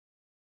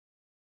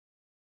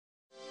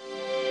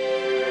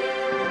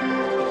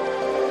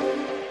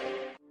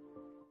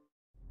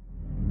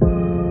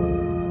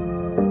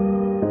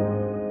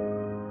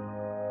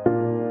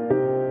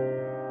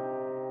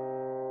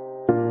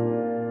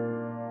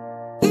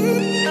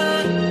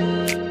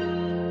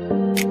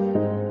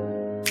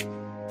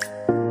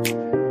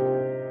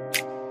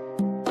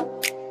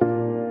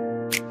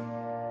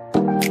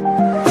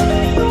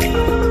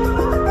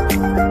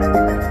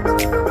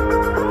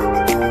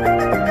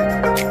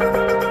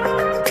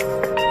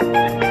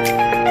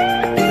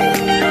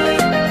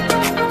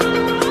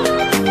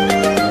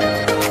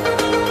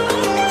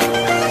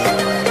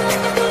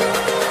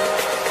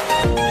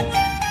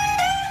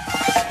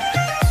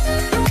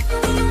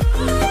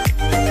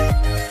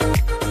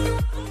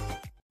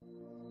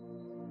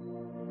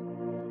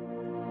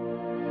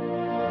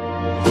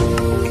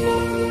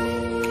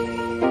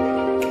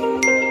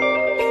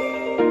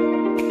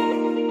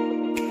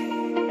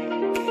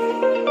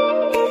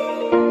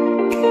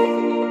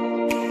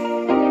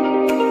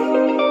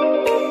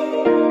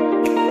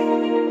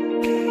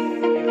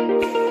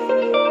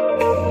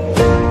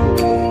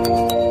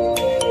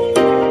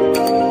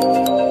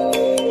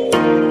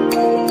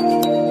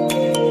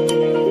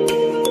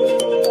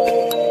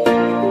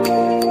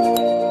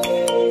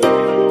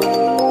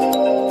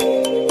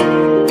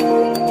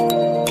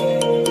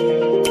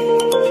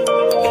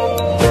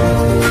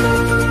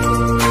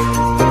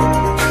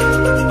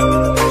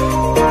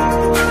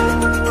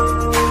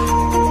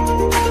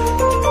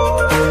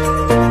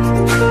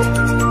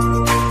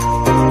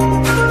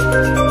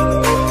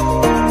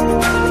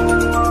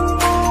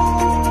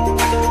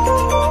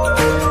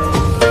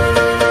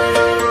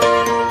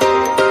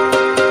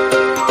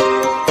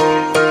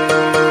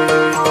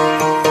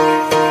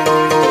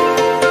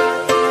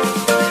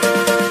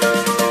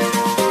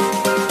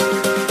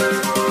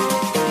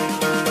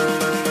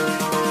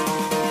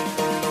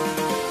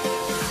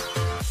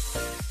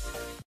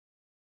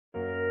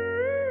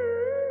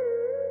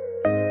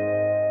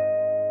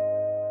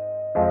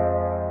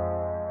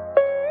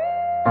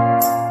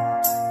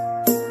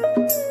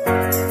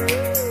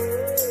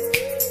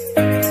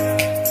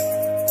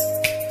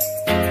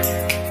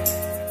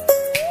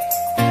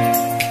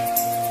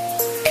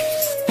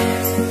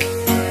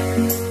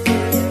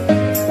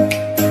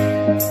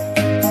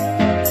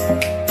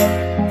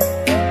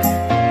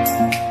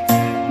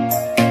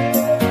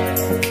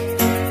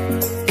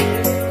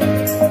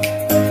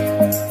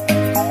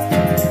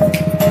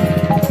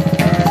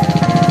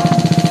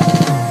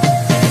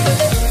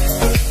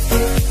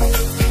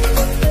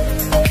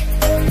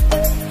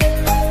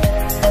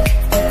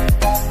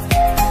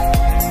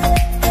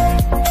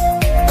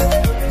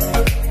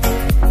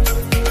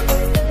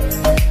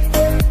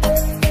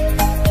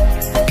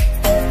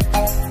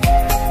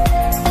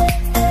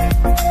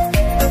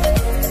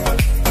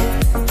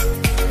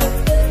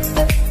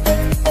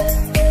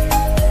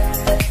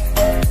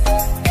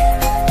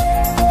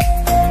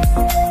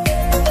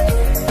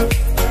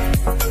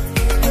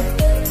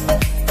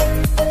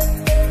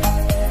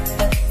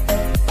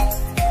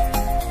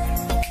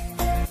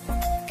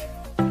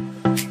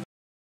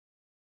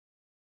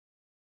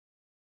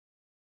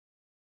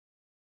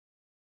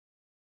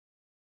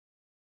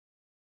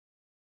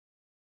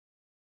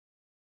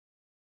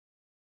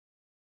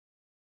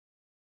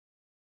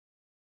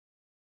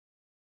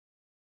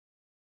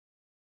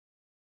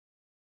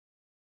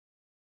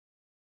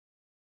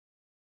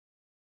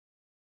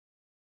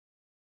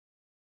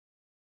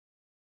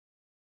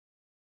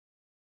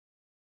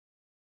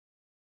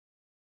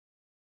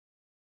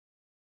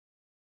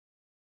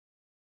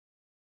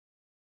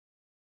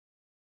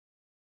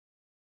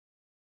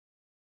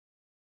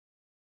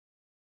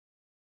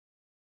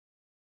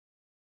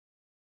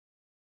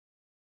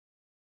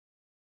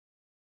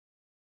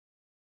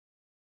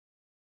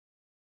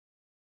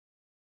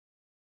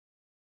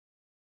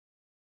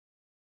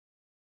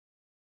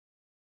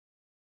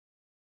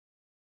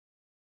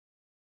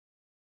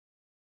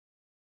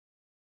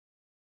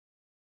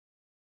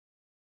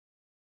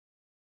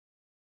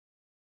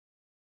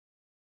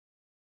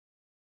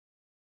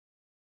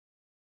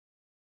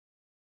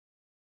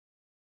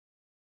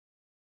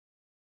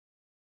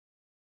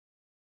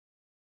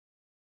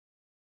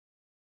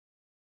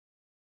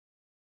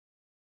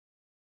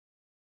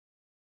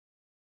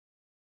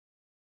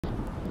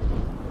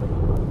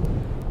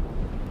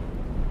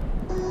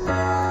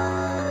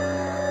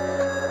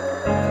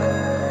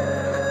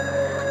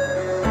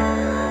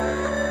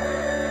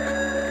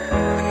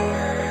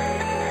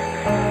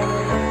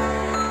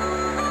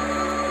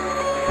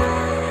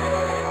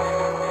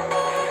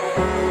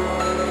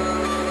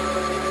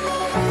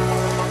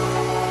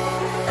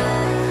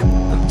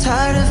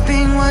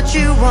what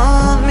you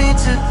want me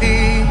to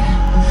be.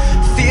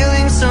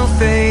 Feeling so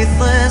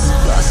faithless,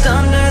 lost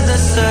under the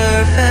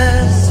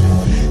surface.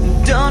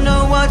 Don't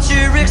know what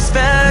you're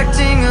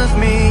expecting of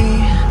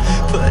me.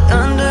 Put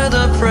under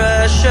the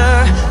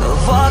pressure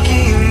of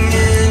walking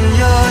in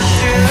your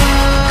shoes.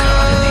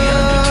 Caught in the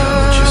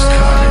undertow, just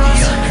caught in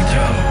the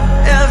undertow.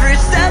 Every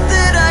step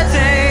that I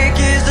take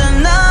is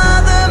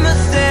another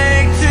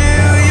mistake to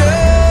you.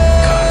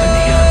 Caught in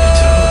the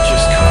undertow,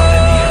 just caught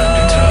in the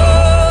undertow.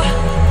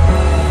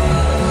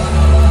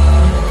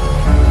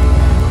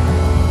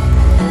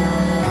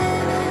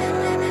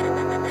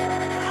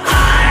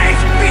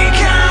 I've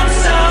become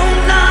so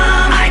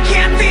numb, I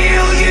can't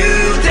feel you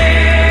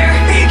there.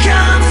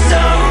 Become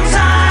so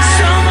tired,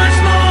 so much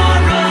more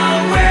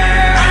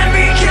aware. I'm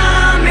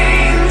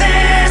becoming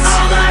this.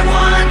 All I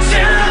want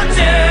to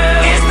do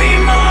is be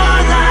more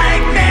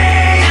like me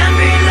and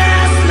be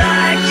less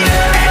like you.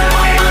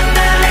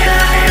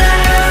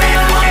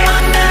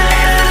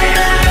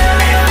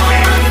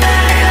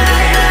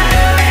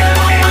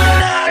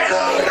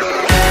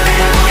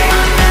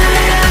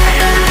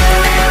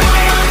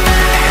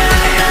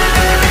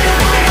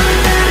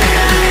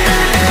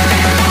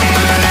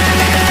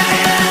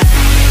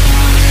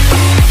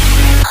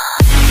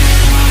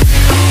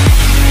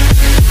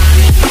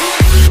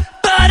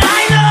 But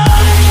I know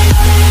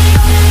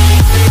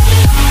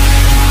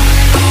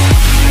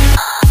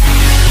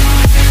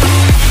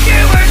you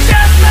were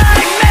just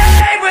like me,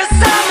 with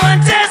someone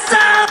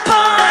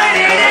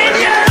disappointed in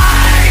you.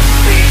 I've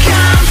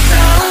become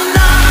so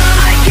numb,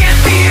 I can't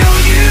feel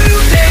you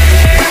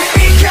there.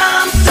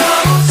 Become so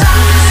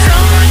tired, so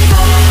much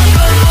more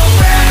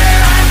aware.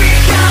 I'm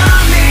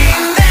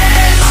becoming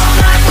this. All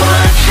I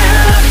want to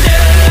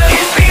do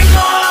is be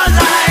more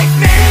like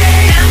me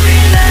and be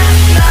less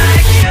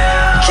like you.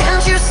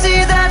 Can't you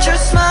see that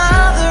you're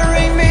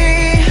smothering me?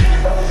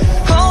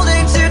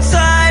 Holding too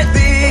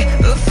tightly,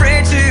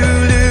 afraid to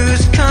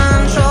lose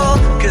control.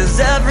 'Cause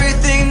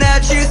everything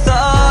that you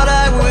thought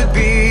I would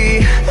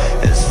be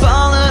is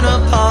falling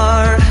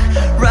apart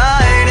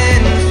right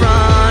in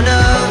front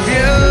of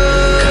you.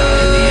 Caught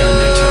in the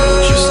undertow,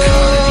 just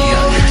caught in the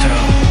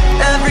undertow.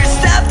 Every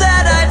step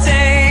that I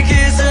take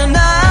is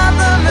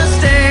another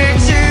mistake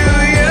to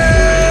you.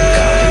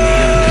 Caught in the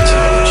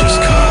undertow, just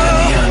caught in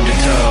the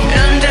undertow.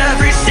 And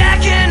every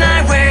second I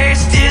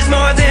waste is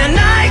more than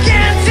I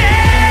can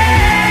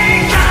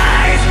take.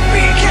 I've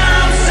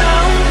become so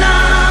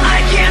numb, I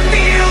can't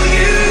feel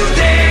you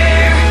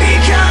there.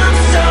 Become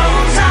so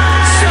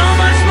tired, so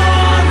much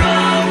more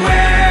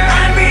aware.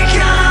 I'm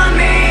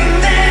becoming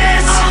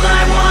this. All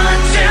I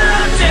want to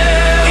do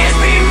is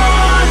be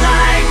more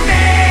like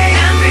me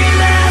and be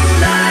less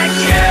like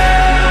you.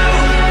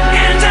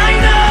 And I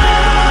know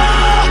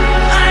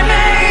I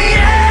may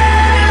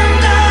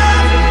end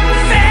up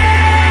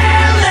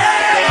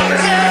failing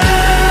too.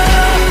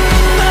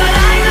 But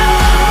I know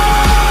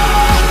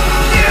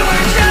you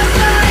were just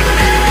like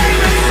me,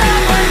 with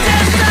someone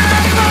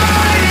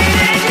disappointed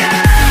in you.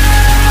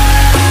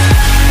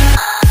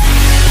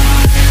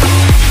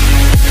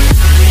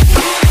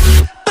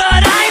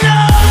 But I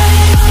know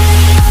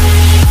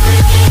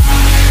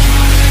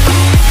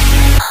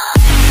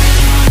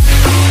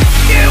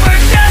you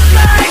were just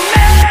like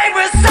me,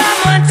 with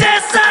someone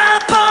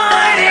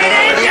disappointed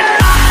in you.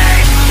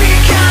 I've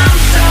become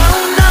so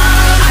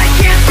numb, I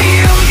can't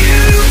feel you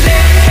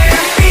there.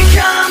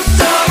 Become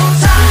so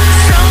tired,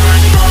 so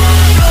much more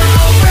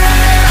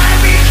aware. I'm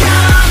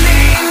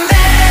becoming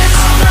this.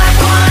 All I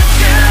want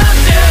to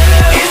do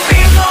is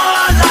be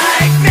more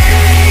like me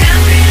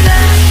and be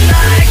less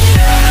like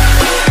you.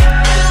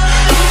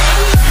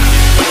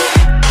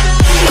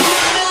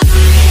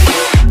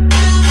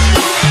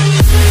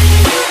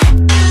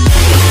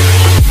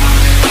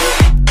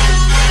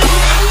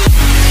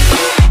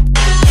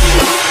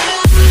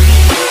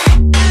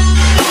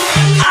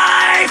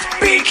 I've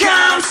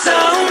become so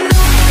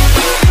numb,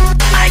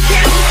 I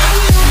can't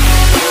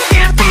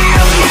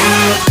feel you,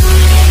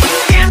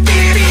 can't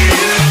feel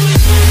you.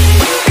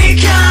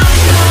 Become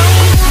so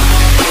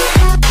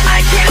numb, I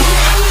can't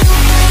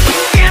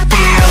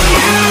feel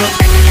you,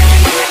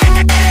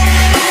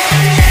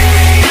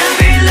 and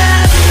be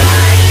less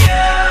like you.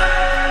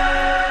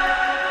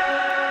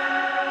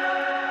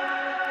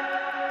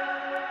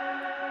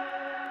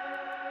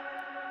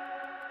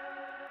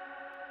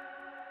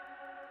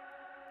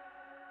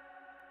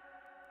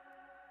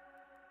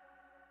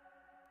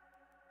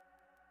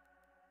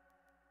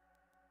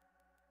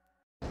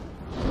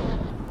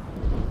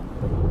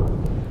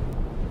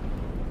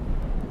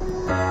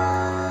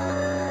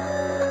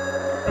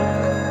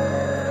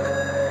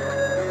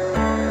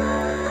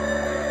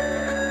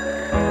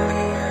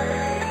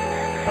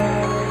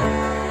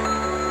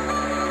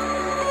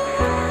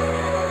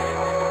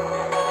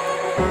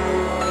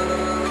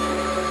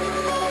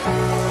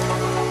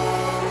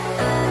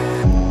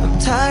 I'm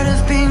tired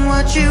of being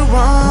what you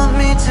want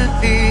me to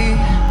be.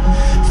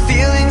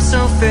 Feeling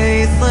so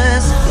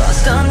faithless,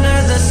 lost under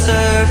the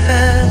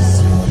surface.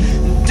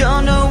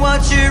 Don't know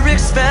what you're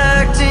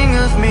expecting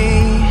of me.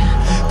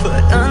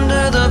 Put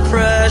under the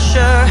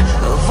pressure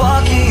of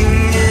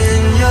walking in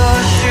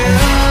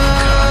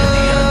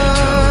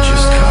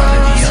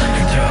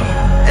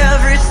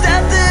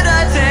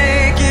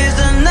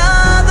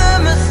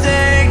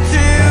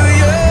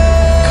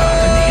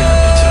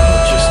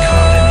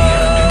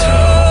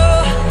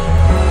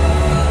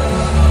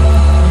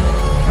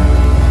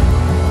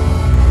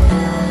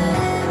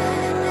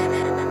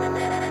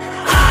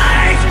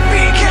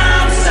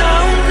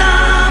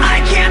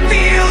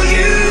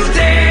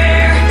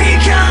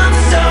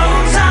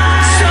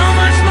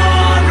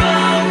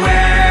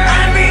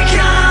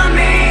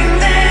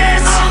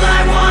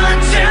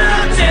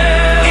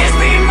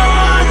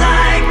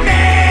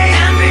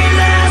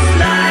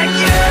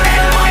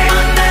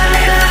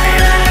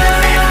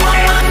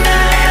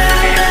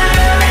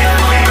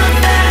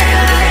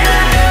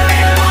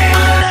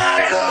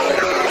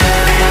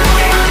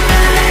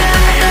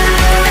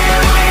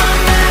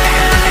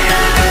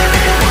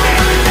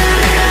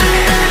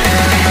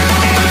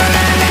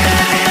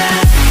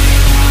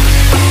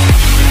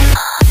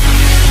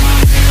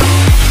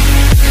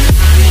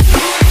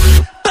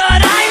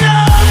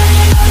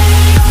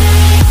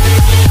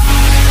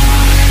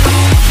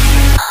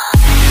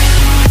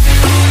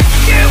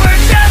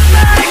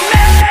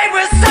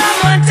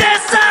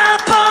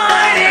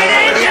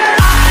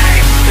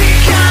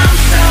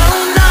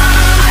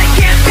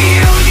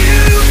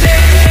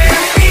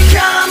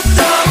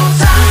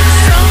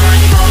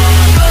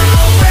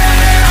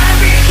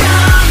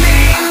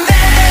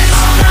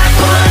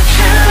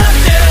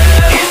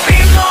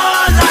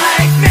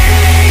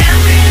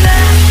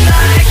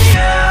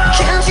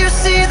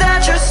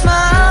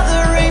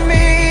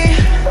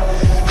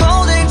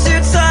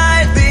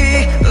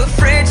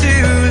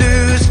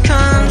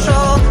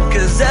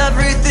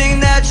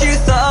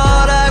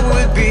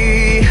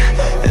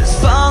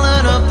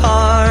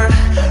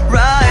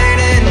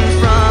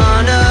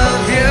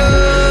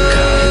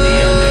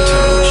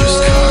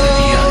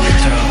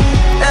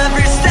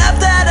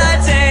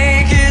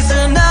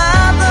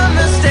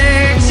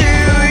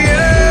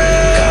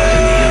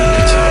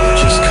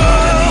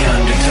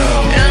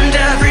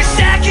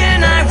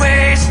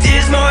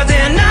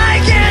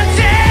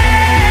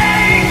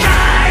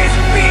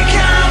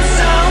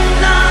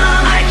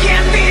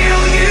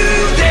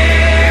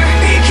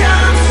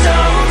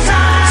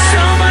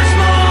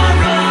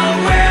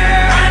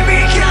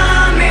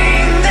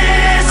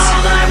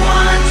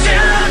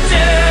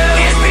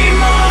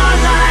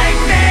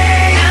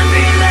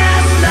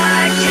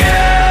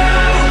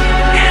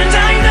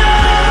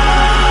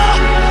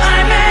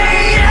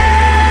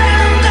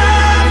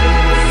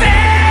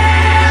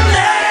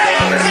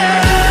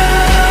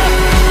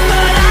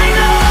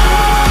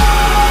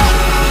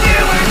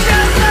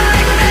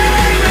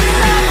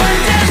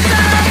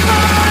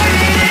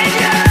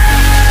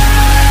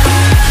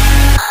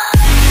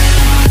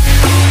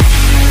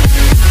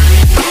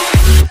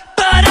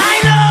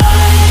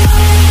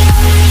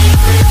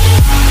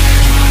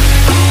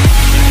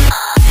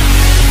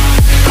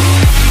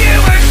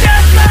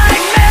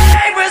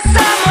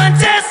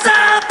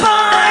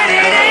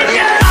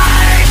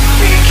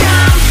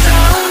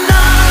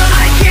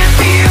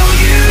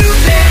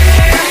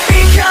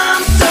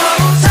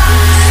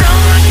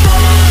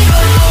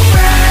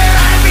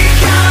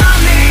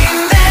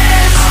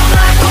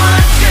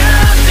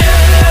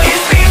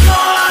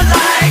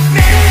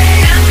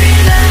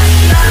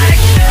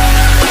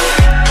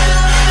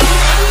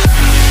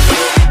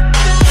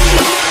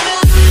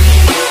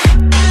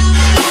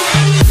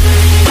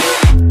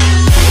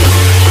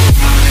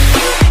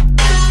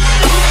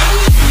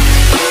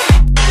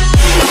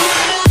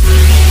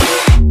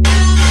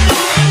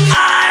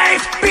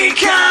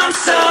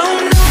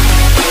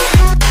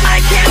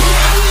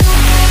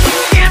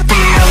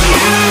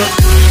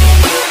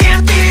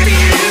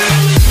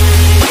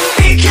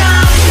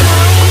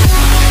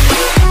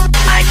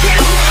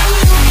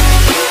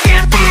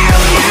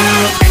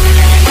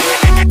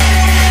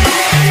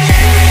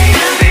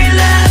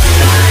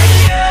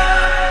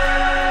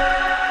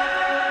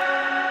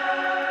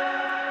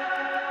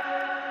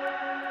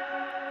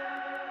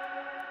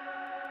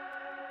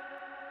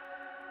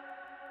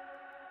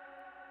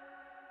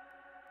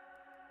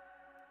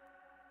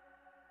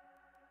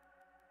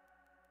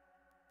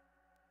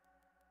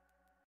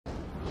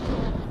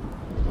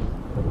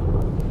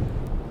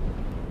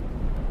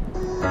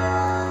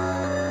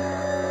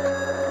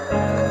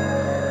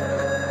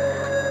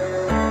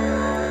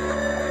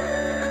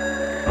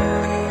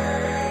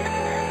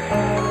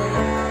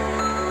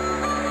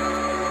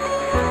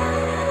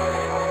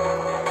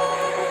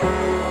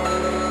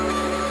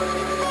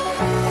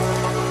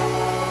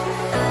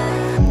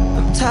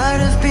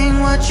Tired of being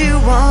what you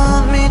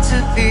want me to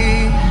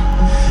be,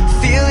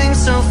 feeling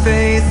so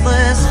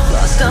faithless,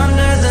 lost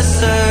under the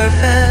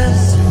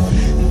surface.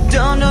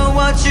 Don't know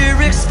what you're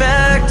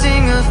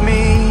expecting of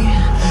me,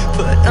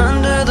 put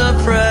under the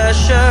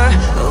pressure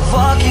of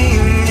walking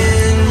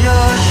in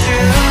your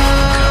shoes.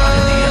 Caught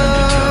in the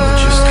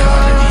undertow, just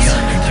caught in the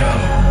undertow.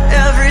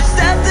 Every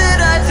step that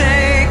I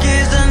take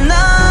is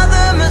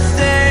another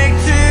mistake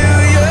to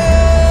you.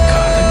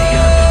 Caught in the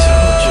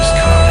undertow, just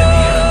caught in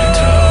the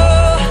undertow.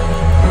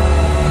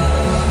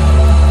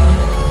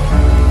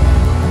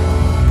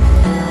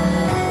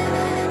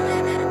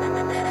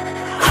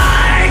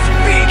 I've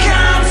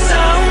become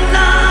so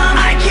numb,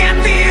 I can't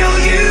feel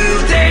you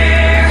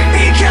there.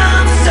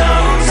 Become so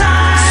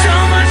tired, so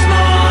much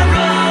more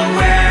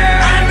aware.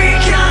 I'm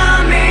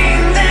becoming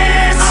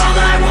this. All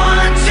I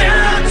want to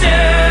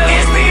do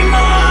is be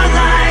more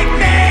like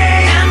me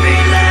and be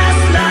less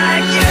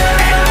like you.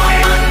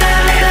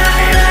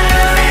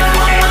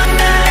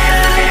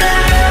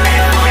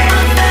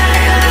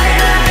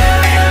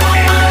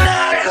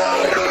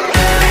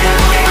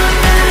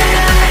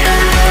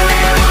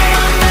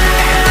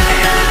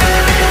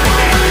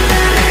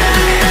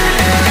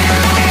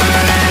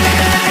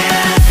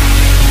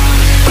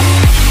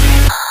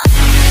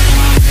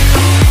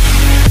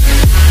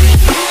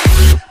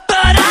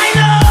 But I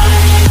know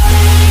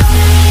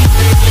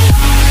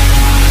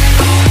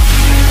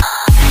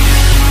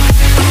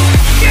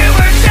you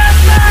were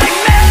just like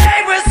me,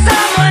 with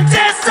someone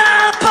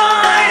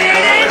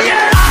disappointed in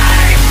you.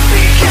 I've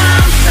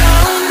become so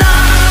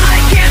numb, I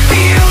can't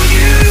feel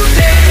you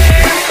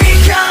there.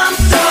 Become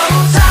so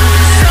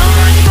tired, so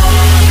much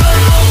more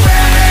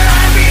aware.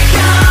 I'm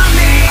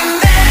becoming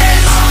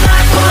this. All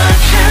I want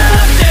to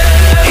do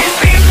is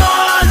be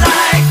more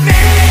like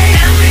me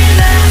and be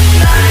less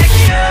like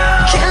you.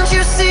 Can't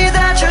you see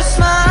that you're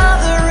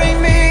smothering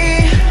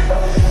me,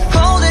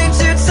 holding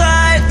too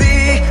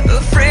tightly,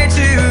 afraid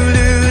to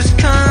lose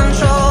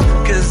control?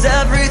 'Cause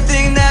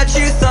everything that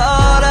you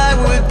thought I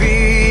would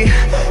be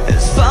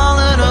has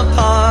fallen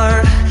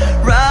apart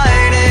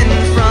right in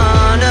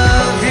front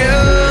of you.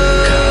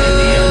 Caught in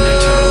the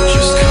undertow,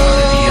 just caught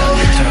in the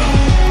undertow.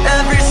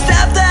 Every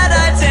step that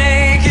I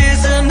take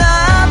is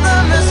another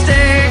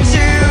mistake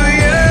to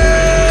you.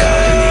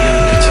 Caught in the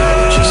undertow,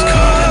 just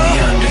caught in the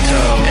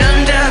undertow.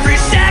 And every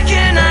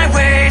second I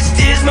waste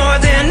is more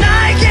than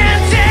I can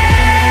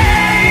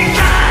take.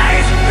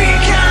 I've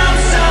become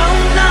so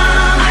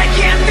numb, I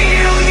can't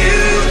feel you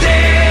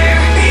there.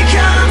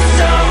 Become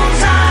so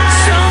tired,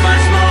 so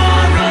much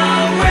more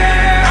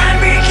aware. I'm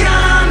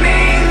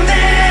becoming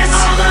this.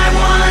 All I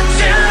want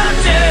to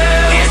do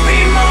is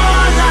be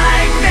more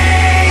like me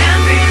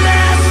and be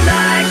less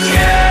like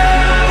you.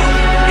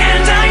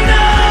 And I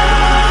know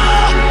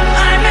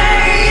I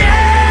may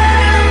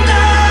end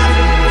up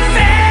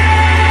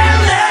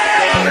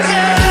failing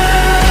too,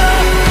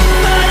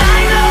 but I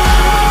know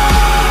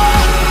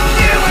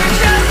you were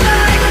just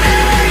like me,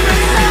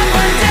 with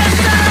someone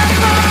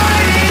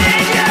disappointed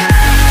in you.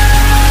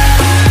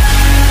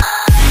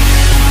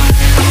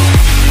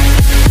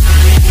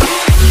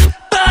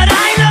 But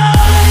I know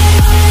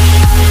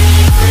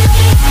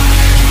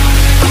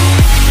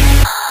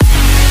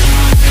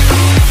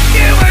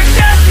you were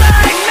just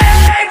like me,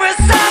 with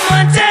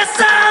someone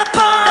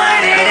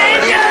disappointed in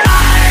you.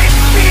 I've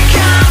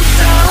become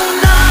so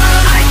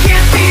numb, I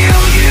can't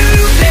feel you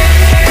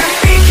there.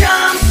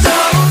 Become so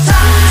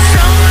tired,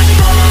 so much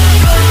more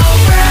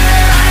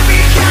aware. I'm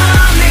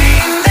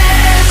becoming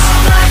this.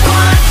 All I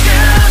want to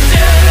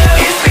do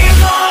is be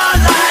more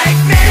like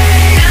me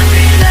and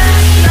be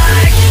less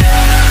like you.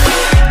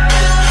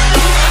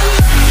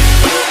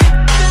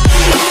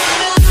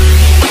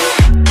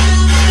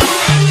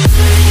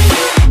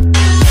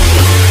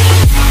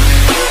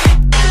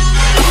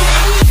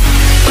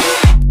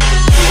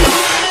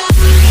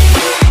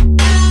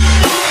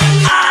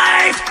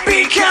 I've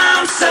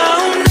become so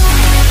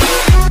numb,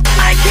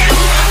 I can't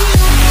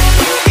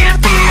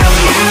feel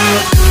you,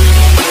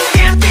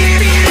 can't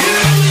feel you.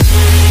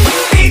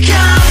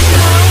 Become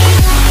so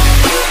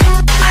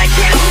numb, I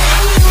can't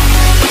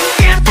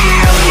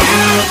feel you,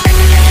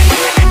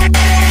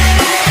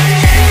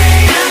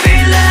 and be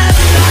less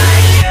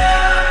like you.